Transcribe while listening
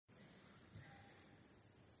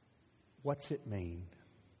What's it mean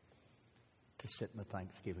to sit in the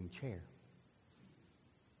Thanksgiving chair?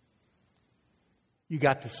 You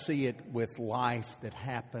got to see it with life that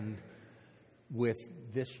happened with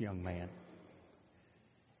this young man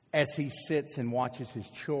as he sits and watches his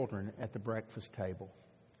children at the breakfast table.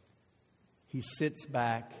 He sits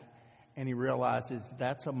back and he realizes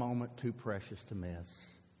that's a moment too precious to miss.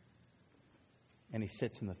 And he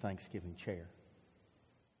sits in the Thanksgiving chair.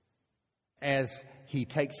 As he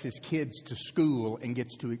takes his kids to school and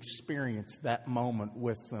gets to experience that moment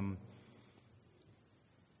with them,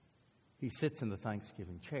 he sits in the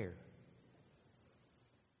Thanksgiving chair.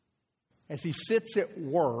 As he sits at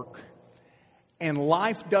work and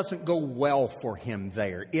life doesn't go well for him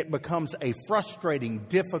there, it becomes a frustrating,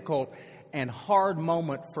 difficult, and hard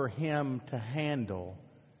moment for him to handle.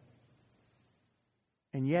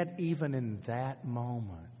 And yet, even in that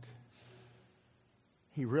moment,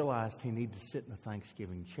 he realized he needed to sit in the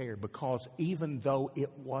Thanksgiving chair, because even though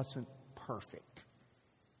it wasn't perfect,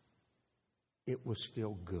 it was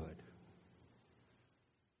still good.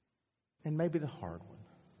 And maybe the hard one.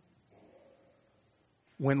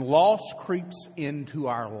 When loss creeps into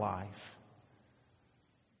our life,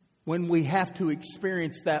 when we have to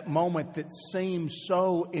experience that moment that seems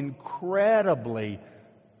so incredibly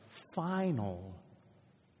final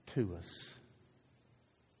to us,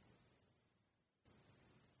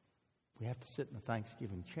 we have to sit in the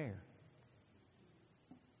Thanksgiving chair.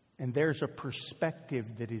 And there's a perspective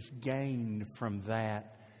that is gained from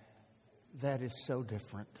that is so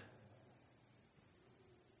different.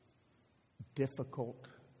 Difficult,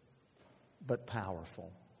 but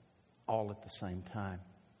powerful, all at the same time.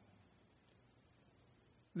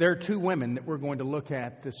 There are two women that we're going to look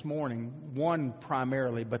at this morning, one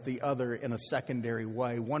primarily, but the other in a secondary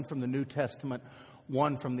way. One from the New Testament,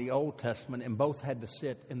 one from the Old Testament, and both had to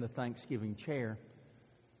sit in the Thanksgiving chair.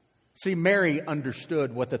 See, Mary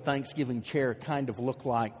understood what the Thanksgiving chair kind of looked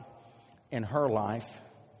like in her life.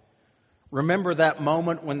 Remember that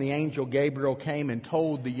moment when the angel Gabriel came and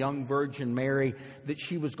told the young Virgin Mary that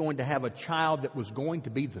she was going to have a child that was going to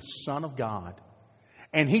be the Son of God.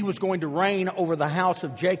 And he was going to reign over the house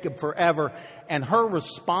of Jacob forever. And her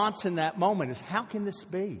response in that moment is, how can this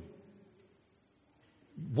be?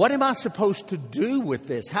 What am I supposed to do with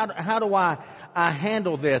this? How do I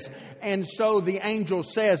handle this? And so the angel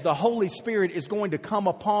says, the Holy Spirit is going to come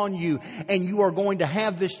upon you, and you are going to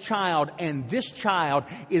have this child, and this child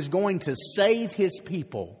is going to save his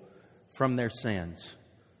people from their sins.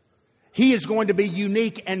 He is going to be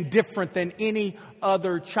unique and different than any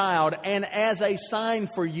other child. And as a sign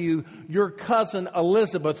for you, your cousin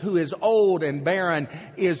Elizabeth, who is old and barren,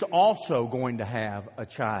 is also going to have a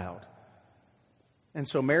child. And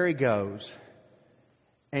so Mary goes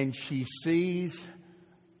and she sees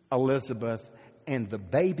Elizabeth, and the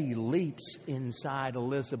baby leaps inside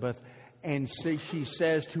Elizabeth, and she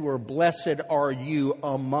says to her, "Blessed are you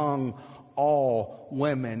among all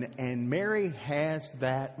women." And Mary has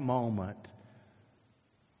that moment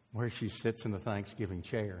where she sits in the Thanksgiving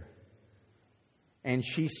chair. And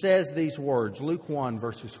she says these words, Luke 1,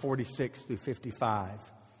 verses 46 through 55.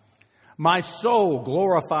 "My soul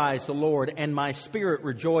glorifies the Lord, and my spirit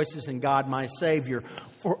rejoices in God my Savior,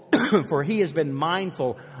 for He has been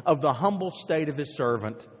mindful of the humble state of His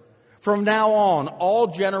servant. From now on, all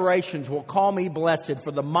generations will call me blessed,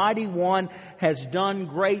 for the Mighty One has done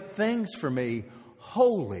great things for me.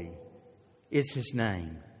 Holy is His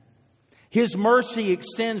name. His mercy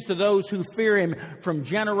extends to those who fear Him from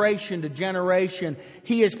generation to generation.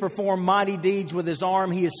 He has performed mighty deeds with His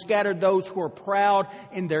arm. He has scattered those who are proud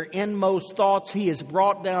in their inmost thoughts. He has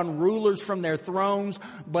brought down rulers from their thrones,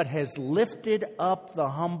 but has lifted up the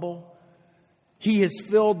humble. He has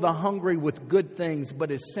filled the hungry with good things,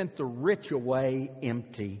 but has sent the rich away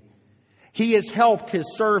empty. He has helped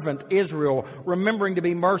His servant Israel, remembering to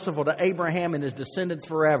be merciful to Abraham and his descendants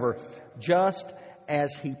forever, just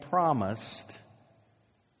as He promised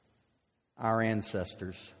our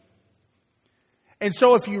ancestors." And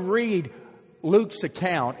so if you read Luke's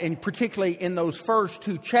account, and particularly in those first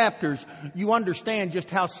two chapters, you understand just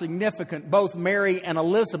how significant both Mary and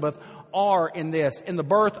Elizabeth are in this. In the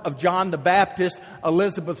birth of John the Baptist,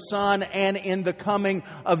 Elizabeth's son, and in the coming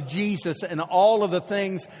of Jesus, and all of the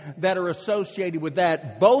things that are associated with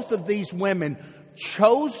that. Both of these women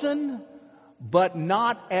chosen, but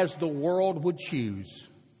not as the world would choose.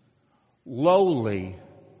 Lowly,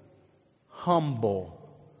 humble,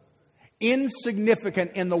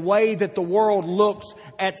 insignificant in the way that the world looks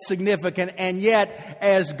at significant. And yet,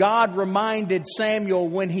 as God reminded Samuel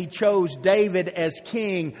when he chose David as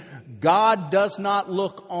king, God does not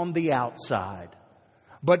look on the outside,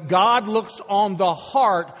 But God looks on the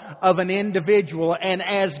heart of an individual, and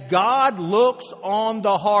as God looks on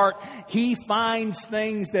the heart, He finds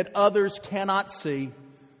things that others cannot see,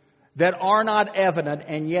 that are not evident,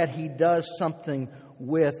 and yet He does something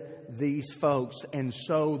with these folks. And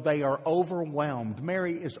so they are overwhelmed.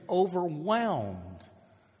 Mary is overwhelmed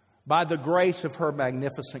by the grace of her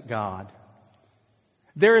magnificent God.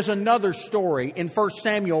 There is another story in 1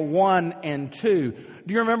 Samuel 1 and 2.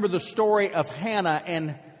 Do you remember the story of Hannah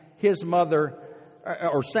and his mother,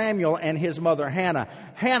 or Samuel and his mother Hannah?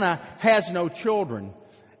 Hannah has no children,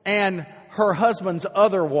 and her husband's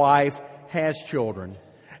other wife has children.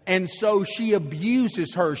 And so she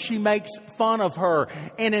abuses her. She makes fun of her.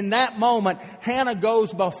 And in that moment, Hannah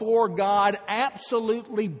goes before God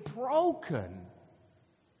absolutely broken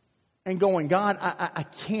and going, God, I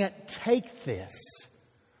can't take this.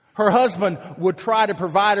 Her husband would try to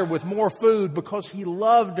provide her with more food because he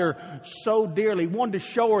loved her so dearly. He wanted to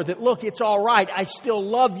show her that, look, it's all right. I still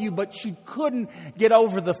love you. But she couldn't get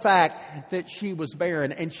over the fact that she was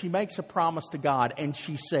barren. And she makes a promise to God. And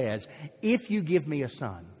she says, if you give me a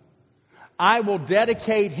son, I will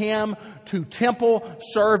dedicate him to temple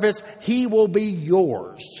service. He will be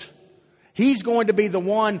yours. He's going to be the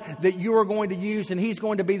one that you are going to use, and he's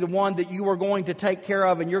going to be the one that you are going to take care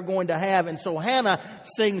of and you're going to have. And so Hannah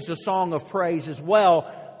sings a song of praise as well,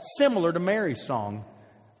 similar to Mary's song.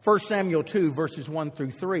 1 Samuel 2, verses 1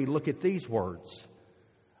 through 3. Look at these words.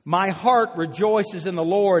 My heart rejoices in the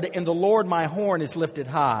Lord my horn is lifted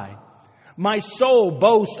high. My soul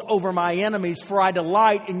boasts over my enemies, for I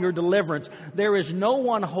delight in your deliverance. There is no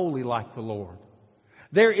one holy like the Lord.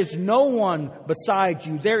 There is no one beside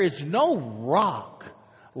you. There is no rock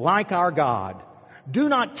like our God. Do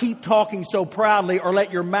not keep talking so proudly or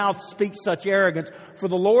let your mouth speak such arrogance. For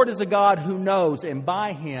the Lord is a God who knows, and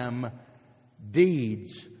by Him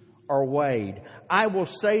deeds are weighed. I will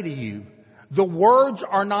say to you, the words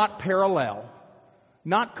are not parallel,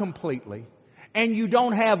 not completely. And you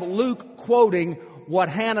don't have Luke quoting what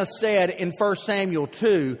Hannah said in 1 Samuel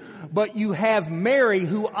 2, but you have Mary,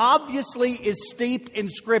 who obviously is steeped in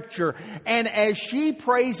Scripture, and as she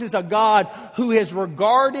praises a God who has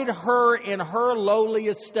regarded her in her lowly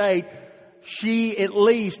estate, she at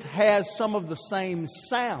least has some of the same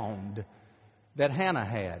sound that Hannah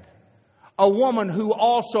had. A woman who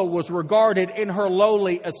also was regarded in her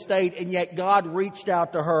lowly estate, and yet God reached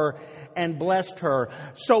out to her and blessed her.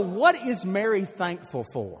 So what is Mary thankful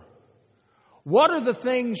for? What are the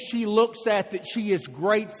things she looks at that she is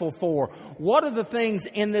grateful for? What are the things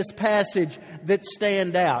in this passage that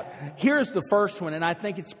stand out? Here's the first one, and I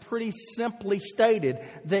think it's pretty simply stated,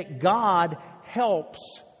 that God helps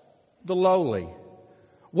the lowly.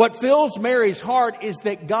 What fills Mary's heart is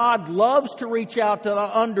that God loves to reach out to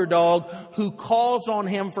the underdog who calls on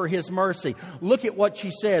Him for His mercy. Look at what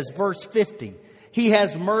she says, verse 50. He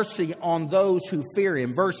has mercy on those who fear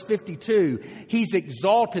Him. Verse 52, He's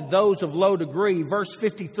exalted those of low degree. Verse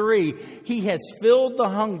 53, He has filled the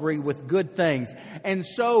hungry with good things. And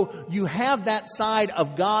so you have that side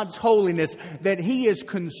of God's holiness, that He is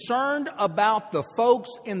concerned about the folks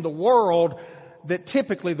in the world that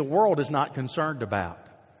typically the world is not concerned about,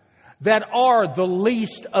 that are the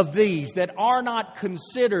least of these, that are not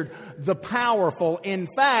considered the powerful. In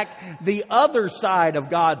fact, the other side of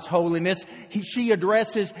God's holiness, she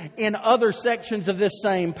addresses in other sections of this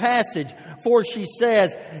same passage. For she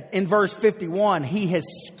says in verse 51, He has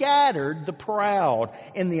scattered the proud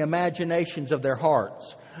in the imaginations of their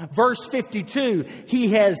hearts. Verse 52,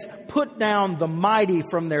 He has put down the mighty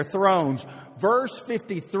from their thrones. Verse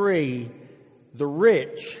 53, the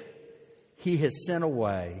rich He has sent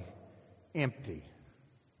away empty.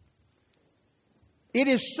 It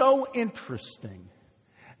is so interesting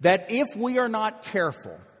that if we are not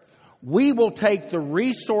careful, we will take the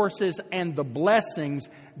resources and the blessings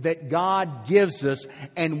that God gives us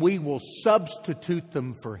and we will substitute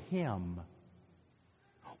them for Him.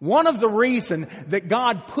 One of the reasons that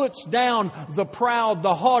God puts down the proud,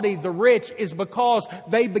 the haughty, the rich is because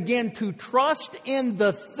they begin to trust in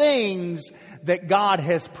the things that God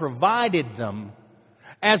has provided them,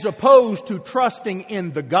 as opposed to trusting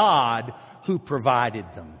in the God who provided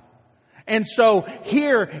them. And so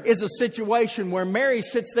here is a situation where Mary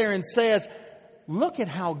sits there and says, look at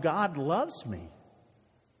how God loves me.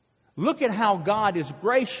 Look at how God is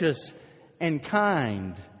gracious and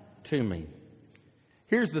kind to me.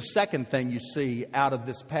 Here's the second thing you see out of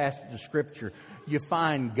this passage of Scripture. You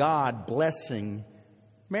find God blessing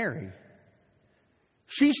Mary.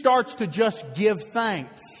 She starts to just give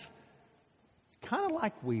thanks, kind of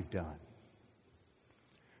like we've done.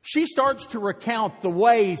 She starts to recount the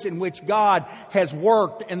ways in which God has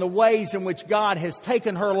worked and the ways in which God has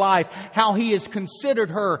taken her life, how He has considered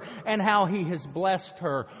her and how He has blessed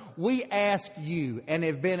her. We ask you, and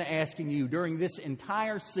have been asking you during this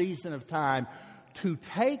entire season of time, to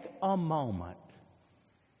take a moment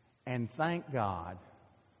and thank God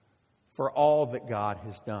for all that God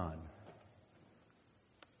has done.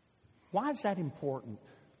 Why is that important?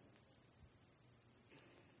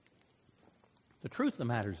 The truth of the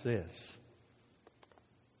matter is this.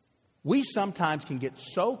 We sometimes can get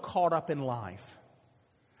so caught up in life,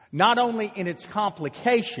 not only in its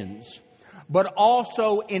complications, but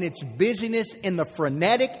also in its busyness, in the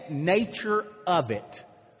frenetic nature of it.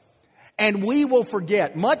 And we will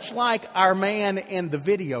forget, much like our man in the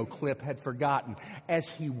video clip had forgotten, as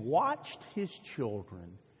he watched his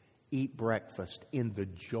children eat breakfast in the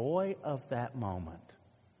joy of that moment.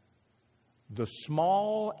 The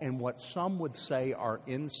small and what some would say are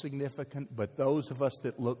insignificant, but those of us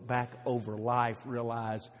that look back over life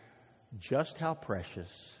realize just how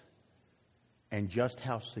precious and just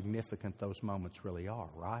how significant those moments really are,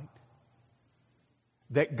 right?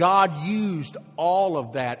 That God used all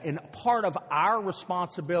of that, and part of our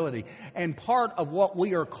responsibility and part of what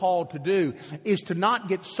we are called to do is to not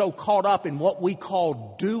get so caught up in what we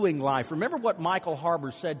call doing life. Remember what Michael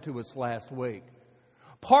Harbour said to us last week.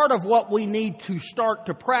 Part of what we need to start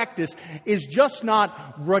to practice is just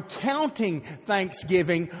not recounting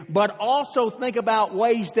Thanksgiving, but also think about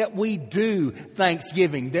ways that we do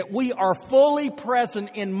Thanksgiving, that we are fully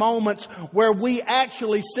present in moments where we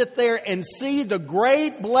actually sit there and see the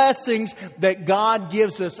great blessings that God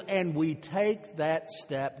gives us, and we take that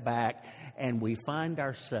step back and we find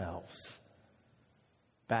ourselves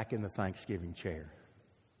back in the Thanksgiving chair.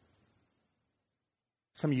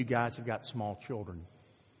 Some of you guys have got small children.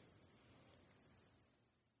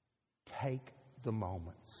 Take the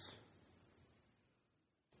moments.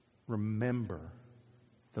 Remember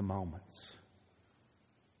the moments.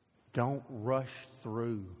 Don't rush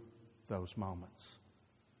through those moments.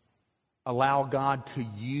 Allow God to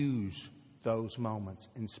use those moments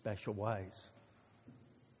in special ways.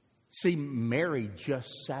 See, Mary just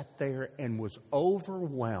sat there and was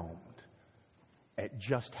overwhelmed at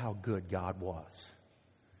just how good God was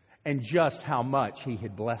and just how much He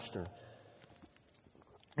had blessed her.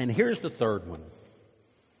 And here's the third one.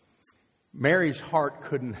 Mary's heart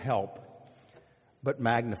couldn't help but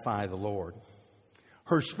magnify the Lord.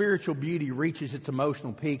 Her spiritual beauty reaches its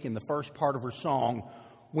emotional peak in the first part of her song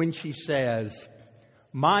when she says,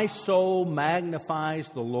 "My soul magnifies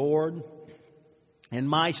the Lord, and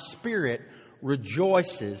my spirit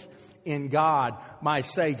rejoices in God, my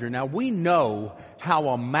Savior." Now, we know how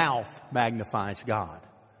a mouth magnifies God.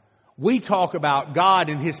 We talk about God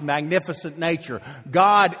in His magnificent nature,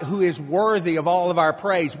 God who is worthy of all of our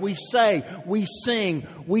praise. We say, we sing,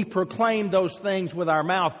 we proclaim those things with our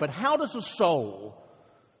mouth. But how does a soul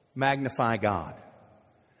magnify God?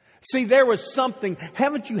 See, there was something,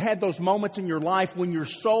 haven't you had those moments in your life when your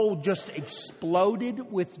soul just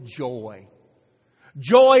exploded with joy?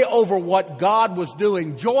 Joy over what God was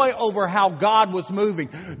doing. Joy over how God was moving.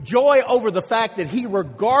 Joy over the fact that He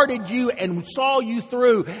regarded you and saw you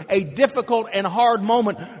through a difficult and hard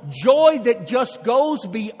moment. Joy that just goes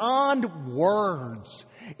beyond words.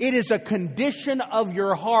 It is a condition of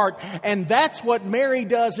your heart. And that's what Mary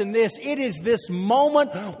does in this. It is this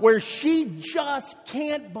moment where she just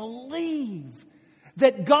can't believe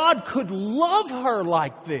that God could love her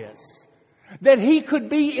like this. That He could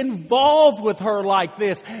be involved with her like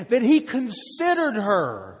this. That He considered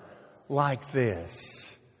her like this.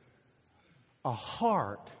 A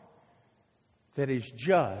heart that is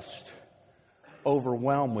just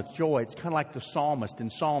overwhelmed with joy. It's kind of like the psalmist in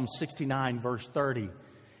Psalm 69 verse 30.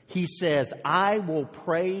 He says, "I will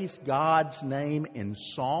praise God's name in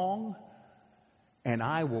song, and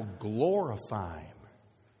I will glorify Him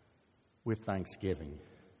with thanksgiving."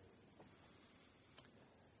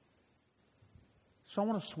 So I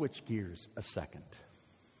want to switch gears a second.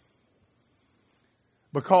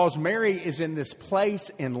 Because Mary is in this place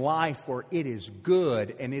in life where it is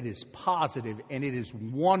good and it is positive and it is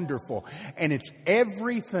wonderful and it's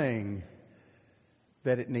everything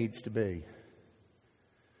that it needs to be.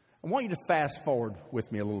 I want you to fast forward with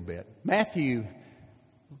me a little bit. Matthew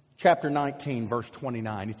chapter 19, verse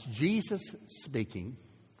 29. It's Jesus speaking.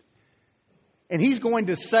 And He's going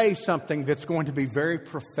to say something that's going to be very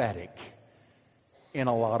prophetic in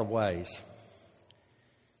a lot of ways.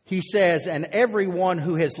 He says, "And everyone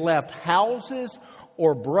who has left houses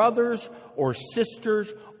or brothers or sisters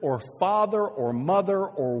or father or mother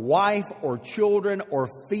or wife or children or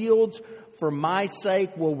fields for my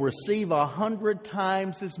sake will receive 100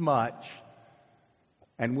 times as much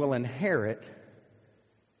and will inherit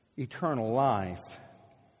eternal life.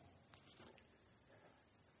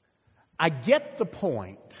 I get the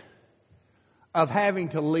point of having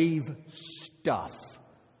to leave stuff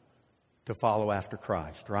to follow after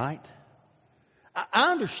Christ, right?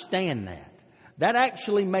 I understand that. That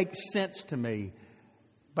actually makes sense to me.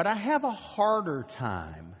 But I have a harder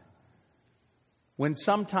time when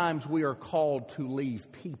sometimes we are called to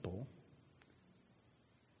leave people,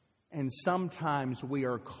 and sometimes we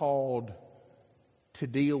are called to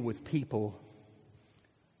deal with people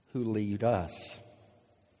who lead us.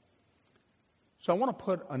 So I want to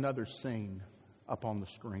put another scene up on the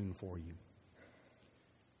screen for you.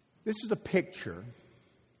 This is a picture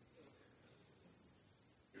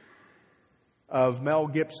of Mel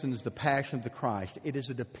Gibson's The Passion of the Christ. It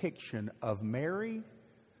is a depiction of Mary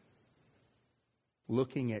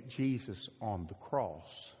looking at Jesus on the cross.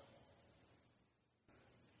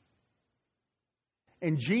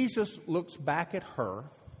 And Jesus looks back at her,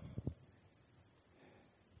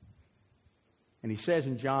 and he says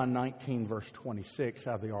in John 19, verse 26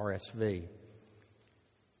 out of the RSV,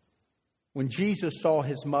 when Jesus saw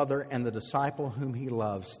his mother and the disciple whom he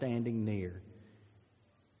loved standing near,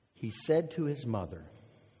 he said to his mother,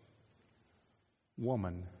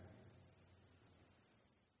 "Woman,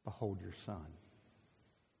 behold your son."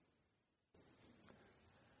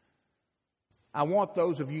 I want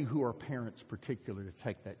those of you who are parents particularly to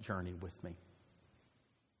take that journey with me.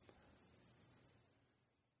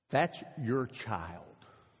 That's your child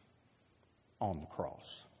on the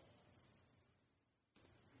cross.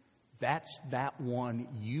 That's that one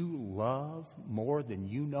you love more than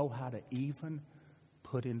you know how to even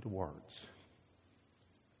put into words.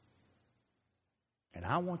 And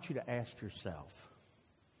I want you to ask yourself,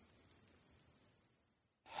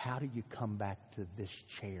 how do you come back to this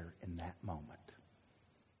chair in that moment?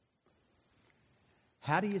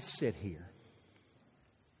 How do you sit here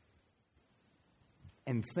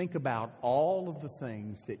and think about all of the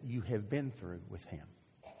things that you have been through with him?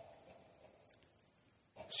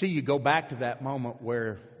 See, you go back to that moment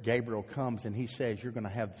where Gabriel comes and he says, "You're going to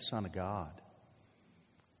have the Son of God."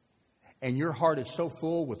 And your heart is so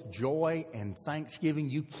full with joy and thanksgiving,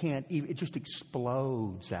 you can't even, it just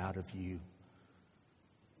explodes out of you.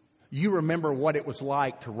 You remember what it was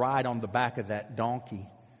like to ride on the back of that donkey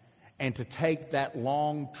and to take that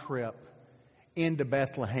long trip into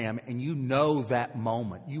Bethlehem, and you know that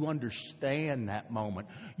moment. You understand that moment.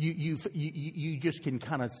 You just can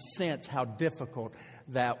kind of sense how difficult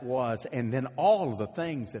that was. And then all of the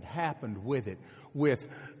things that happened with it, with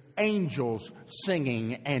angels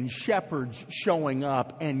singing and shepherds showing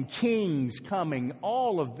up and kings coming,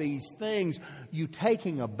 all of these things, you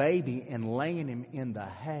taking a baby and laying him in the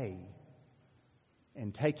hay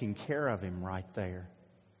and taking care of him right there.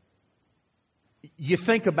 You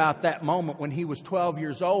think about that moment when he was 12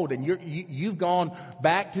 years old and you've gone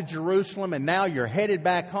back to Jerusalem and now you're headed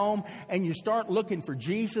back home and you start looking for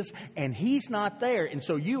Jesus and he's not there. And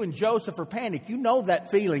so you and Joseph are panicked. You know that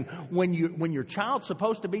feeling when your child's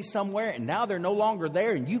supposed to be somewhere and now they're no longer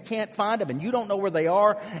there and you can't find them and you don't know where they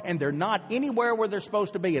are and they're not anywhere where they're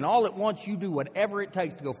supposed to be. And all at once you do whatever it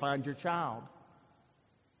takes to go find your child.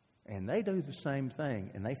 And they do the same thing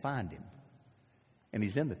and they find him. And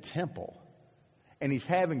he's in the temple. And he's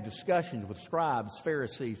having discussions with scribes,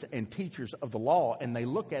 Pharisees, and teachers of the law. And they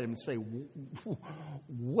look at him and say,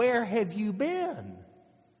 "Where have you been?"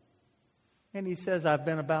 And he says, "I've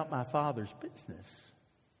been about my Father's business."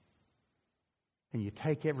 And you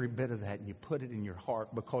take every bit of that and you put it in your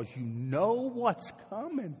heart because you know what's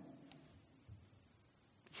coming.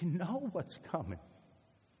 You know what's coming.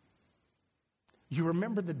 You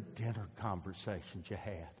remember the dinner conversations you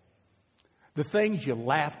had. The things you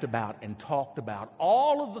laughed about and talked about,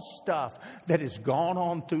 all of the stuff that has gone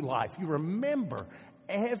on through life. You remember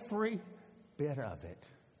every bit of it.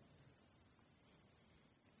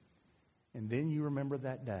 And then you remember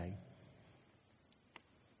that day.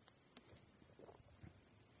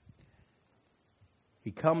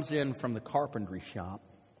 He comes in from the carpentry shop.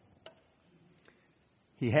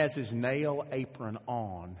 He has his nail apron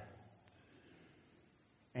on.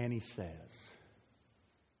 And he says,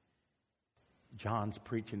 John's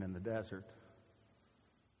preaching in the desert,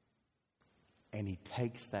 and he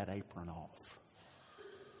takes that apron off.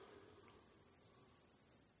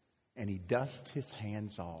 And he dusts his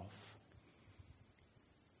hands off,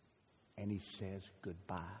 and he says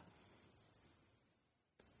goodbye.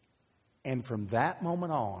 And from that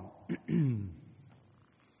moment on,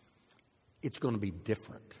 it's going to be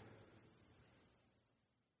different.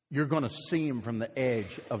 you're going to see him from the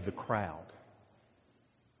edge of the crowd.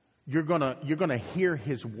 You're going to hear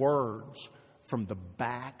his words from the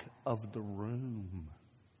back of the room.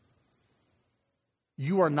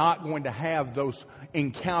 You are not going to have those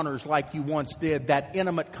encounters like you once did. That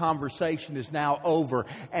intimate conversation is now over.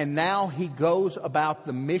 And now he goes about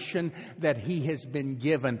the mission that he has been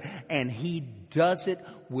given. And he does it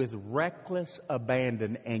with reckless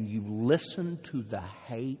abandon. And you listen to the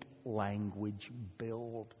hate language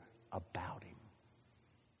build about him.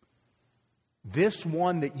 This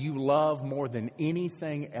one that you love more than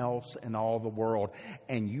anything else in all the world.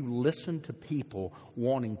 And you listen to people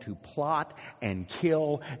wanting to plot and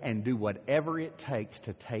kill and do whatever it takes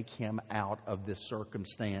to take him out of this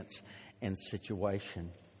circumstance and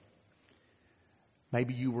situation.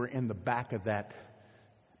 Maybe you were in the back of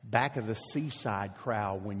the seaside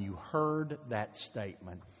crowd when you heard that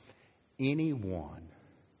statement. Anyone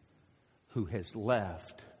who has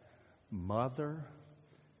left mother,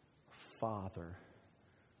 father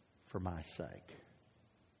for my sake.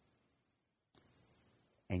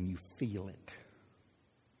 And you feel it.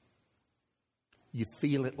 You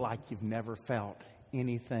feel it like you've never felt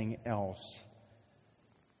anything else.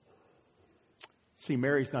 See,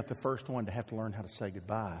 Mary's not the first one to have to learn how to say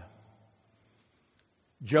goodbye.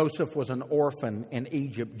 Joseph was an orphan in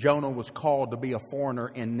Egypt. Jonah was called to be a foreigner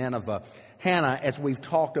in Nineveh. Hannah, as we've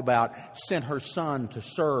talked about, sent her son to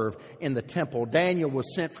serve in the temple. Daniel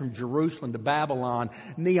was sent from Jerusalem to Babylon.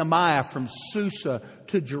 Nehemiah from Susa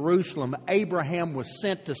to Jerusalem. Abraham was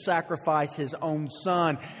sent to sacrifice his own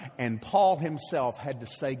son. And Paul himself had to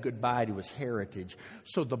say goodbye to his heritage.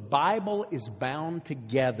 So the Bible is bound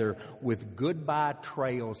together with goodbye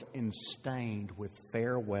trails and stained with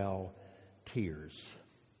farewell tears.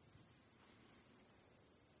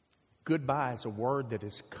 Goodbye is a word that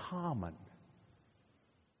is common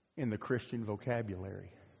in the Christian vocabulary.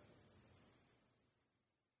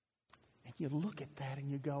 And you look at that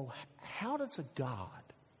and you go, how does a God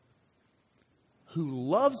who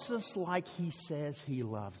loves us like he says he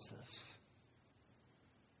loves us,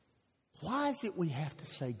 why is it we have to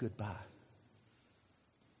say goodbye?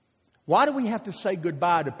 Why do we have to say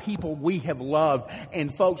goodbye to people we have loved?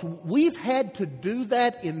 And folks, we've had to do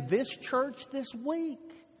that in this church this week.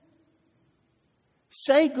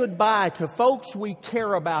 Say goodbye to folks we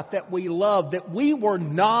care about, that we love, that we were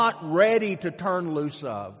not ready to turn loose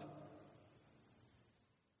of,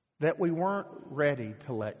 that we weren't ready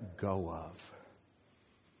to let go of.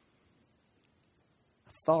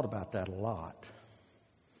 I've thought about that a lot.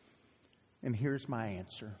 And here's my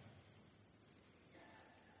answer.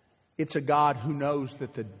 It's a God who knows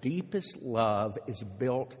that the deepest love is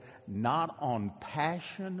built not on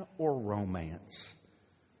passion or romance,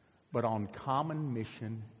 but on common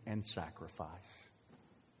mission and sacrifice.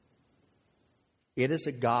 It is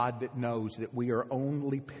a God that knows that we are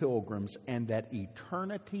only pilgrims and that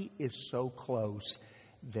eternity is so close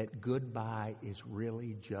that goodbye is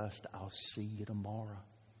really just, I'll see you tomorrow.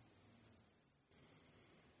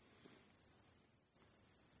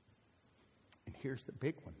 And here's the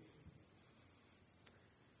big one.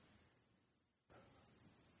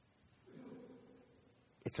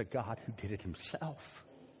 It's a God who did it himself.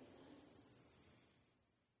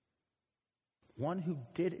 One who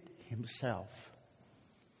did it himself.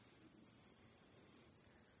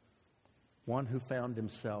 One who found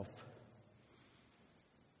himself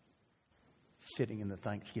sitting in the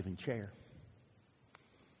Thanksgiving chair.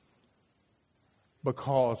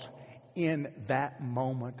 Because in that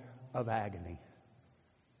moment of agony,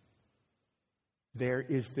 there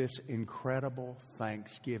is this incredible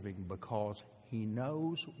thanksgiving because he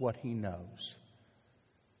knows what he knows.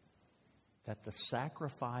 That the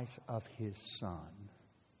sacrifice of his son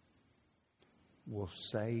will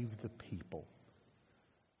save the people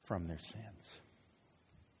from their sins.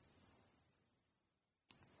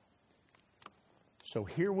 So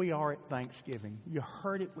here we are at Thanksgiving. You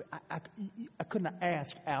heard it. I couldn't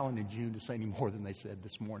ask Alan and June to say any more than they said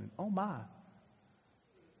this morning. Oh my.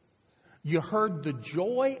 You heard the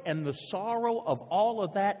joy and the sorrow of all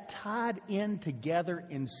of that tied in together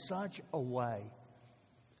in such a way.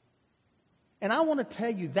 And I want to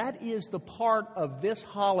tell you, that is the part of this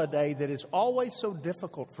holiday that is always so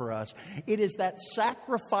difficult for us. It is that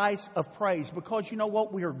sacrifice of praise. Because you know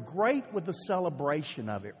what? We are great with the celebration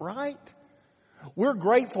of it, right? We're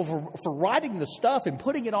grateful for writing the stuff and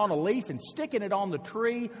putting it on a leaf and sticking it on the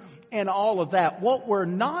tree and all of that. What we're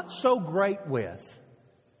not so great with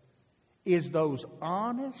is those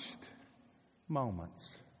honest moments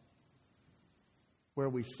where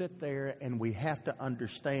we sit there and we have to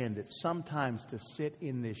understand that sometimes to sit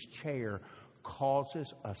in this chair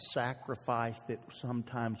causes a sacrifice that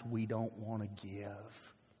sometimes we don't want to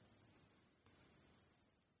give.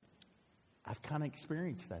 I've kind of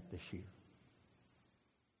experienced that this year.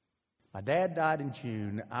 My dad died in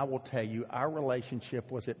June. I will tell you, our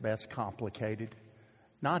relationship was at best complicated.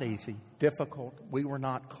 Not easy, difficult. We were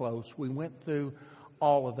not close. We went through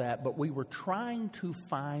all of that, but we were trying to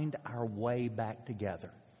find our way back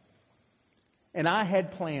together. And I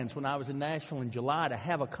had plans when I was in Nashville in July to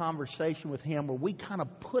have a conversation with him where we kind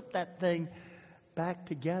of put that thing back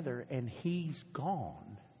together, and he's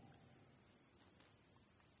gone.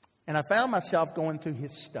 And I found myself going through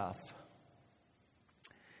his stuff.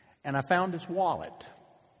 And I found his wallet.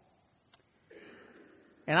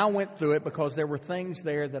 And I went through it because there were things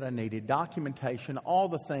there that I needed, documentation, all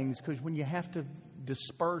the things, because when you have to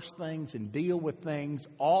disperse things and deal with things,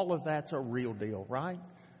 all of that's a real deal, right?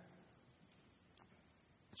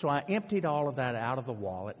 So I emptied all of that out of the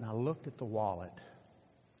wallet, and I looked at the wallet.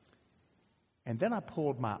 And then I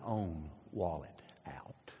pulled my own wallet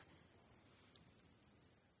out.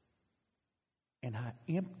 And I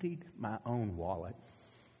emptied my own wallet.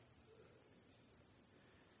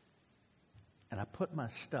 And I put my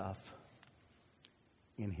stuff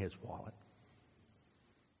in his wallet.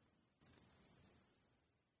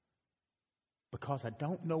 Because I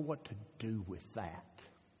don't know what to do with that.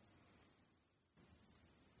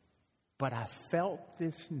 But I felt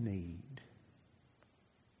this need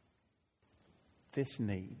to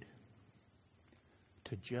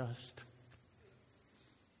just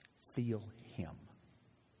feel him.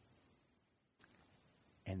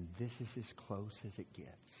 And this is as close as it gets.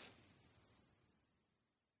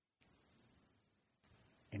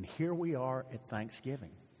 And here we are at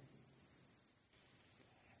Thanksgiving.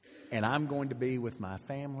 And I'm going to be with my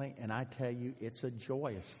family, and I tell you, it's a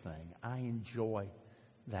joyous thing. I enjoy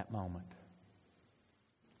that moment.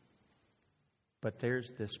 But there's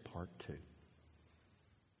this part too.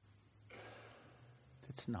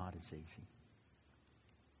 It's not as easy.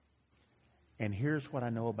 And here's what I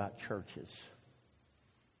know about churches.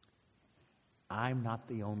 I'm not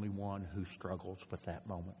the only one who struggles with that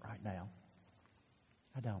moment right now.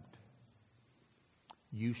 I don't.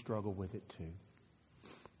 You struggle with it too.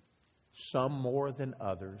 Some more than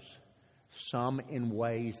others. Some in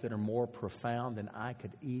ways that are more profound than I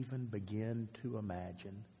could even begin to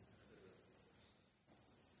imagine.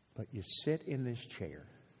 But you sit in this chair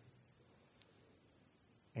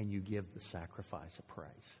and you give the sacrifice of praise.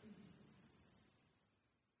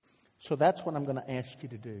 So that's what I'm going to ask you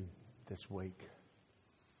to do this week.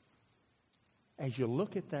 As you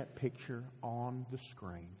look at that picture on the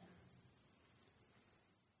screen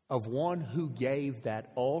of one who gave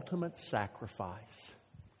that ultimate sacrifice,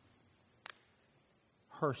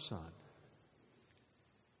 her son.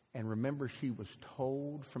 And remember, she was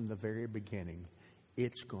told from the very beginning,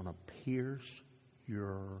 it's going to pierce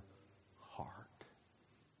your heart.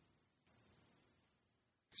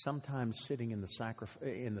 Sometimes sitting in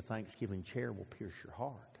the Thanksgiving chair will pierce your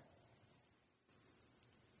heart.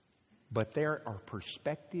 But there are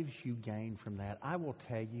perspectives you gain from that. I will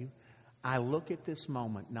tell you, I look at this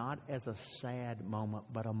moment not as a sad moment,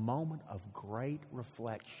 but a moment of great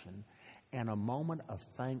reflection and a moment of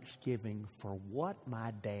thanksgiving for what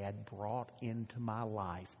my dad brought into my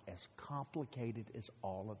life, as complicated as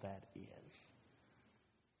all of that is.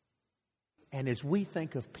 And as we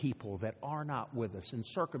think of people that are not with us in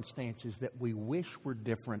circumstances that we wish were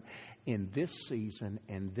different in this season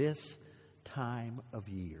and this time of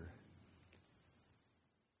year,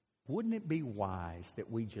 wouldn't it be wise that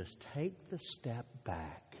we just take the step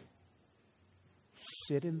back,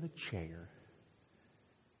 sit in the chair,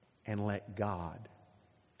 and let God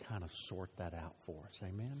kind of sort that out for us?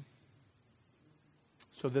 Amen?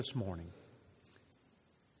 So this morning,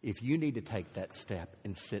 if you need to take that step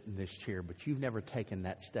and sit in this chair, but you've never taken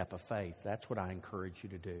that step of faith, that's what I encourage you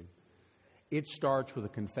to do. It starts with a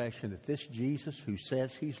confession that this Jesus who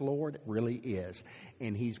says he's Lord really is,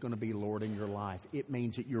 and he's going to be Lord in your life. It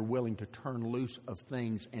means that you're willing to turn loose of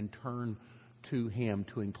things and turn to him,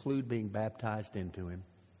 to include being baptized into him.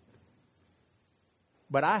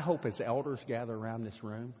 But I hope as elders gather around this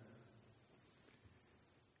room,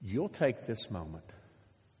 you'll take this moment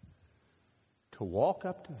to walk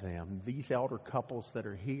up to them, these elder couples that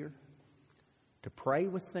are here, to pray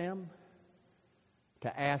with them,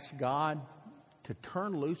 to ask God to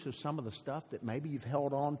turn loose of some of the stuff that maybe you've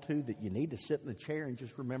held on to, that you need to sit in the chair and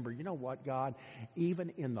just remember, you know what, God,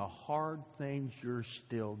 even in the hard things, you're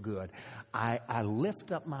still good. I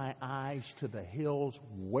lift up my eyes to the hills.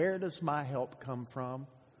 Where does my help come from?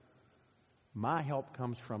 My help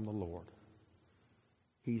comes from the Lord.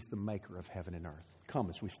 He's the maker of heaven and earth. Come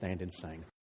as we stand and sing.